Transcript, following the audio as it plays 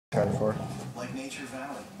Tried before. Like Nature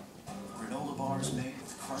Valley. Granola bars made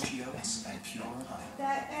with crunchy oats and pure honey.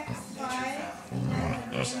 That X5,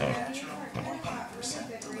 100% natural,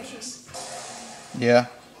 100% delicious. Yeah.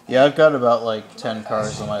 Yeah, I've got about like 10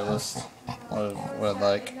 cars on my list. What I'd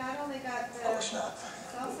like. not only got the, it's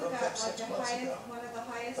also got like the highest, one of the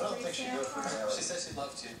highest resale cars. She says she'd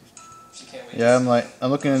love to. She can't wait. Yeah,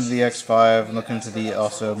 I'm looking into the X5. I'm looking into the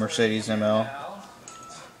also Mercedes ML.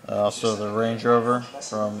 Also the Range Rover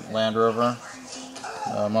from Land Rover.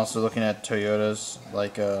 I'm also looking at Toyotas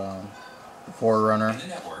like 4Runner.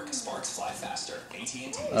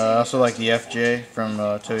 I also like the FJ from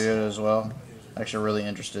Toyota as well. Actually, really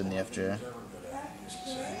interested in the FJ.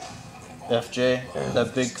 FJ,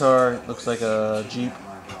 that big car, looks like a Jeep.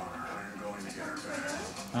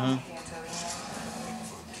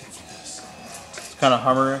 It's kind of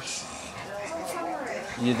Hummerish.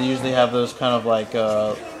 Yeah, they usually have those kind of like,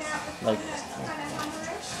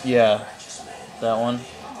 yeah, that one.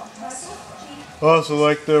 Also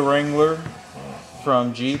like the Wrangler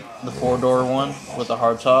from Jeep, the 4-door one with the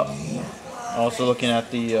hardtop. Also looking at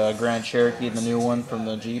the Grand Cherokee, the new one from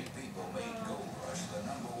the Jeep.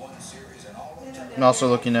 I'm also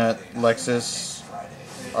looking at Lexus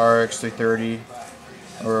RX 330,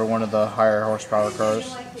 or one of the higher horsepower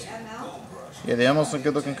cars. Yeah, the ML's a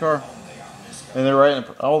good looking car. And they're right,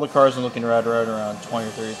 all the cars are looking right around 20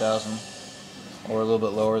 or 30,000, or a little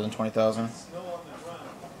bit lower than 20,000.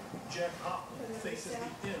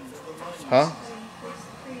 Huh?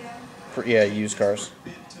 Yeah, used cars.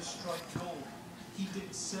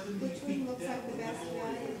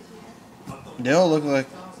 They all look like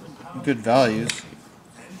good values.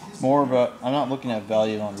 More about, I'm not looking at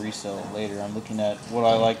value on resale later. I'm looking at what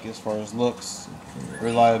I like as far as looks,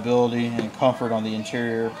 reliability, and comfort on the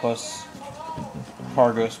interior, plus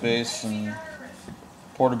cargo space and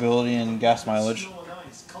portability and gas mileage.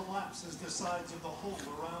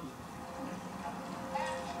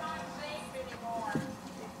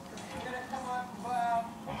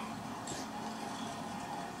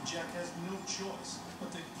 Jack has no choice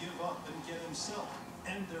but to give up and get himself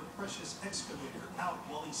and their precious excavator out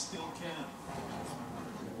while he still can.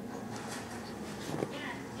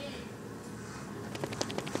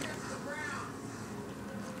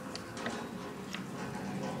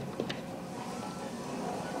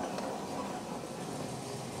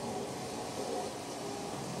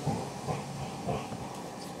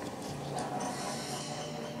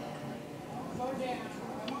 Slow down.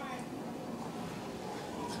 Come on.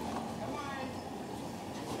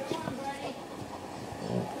 Come on.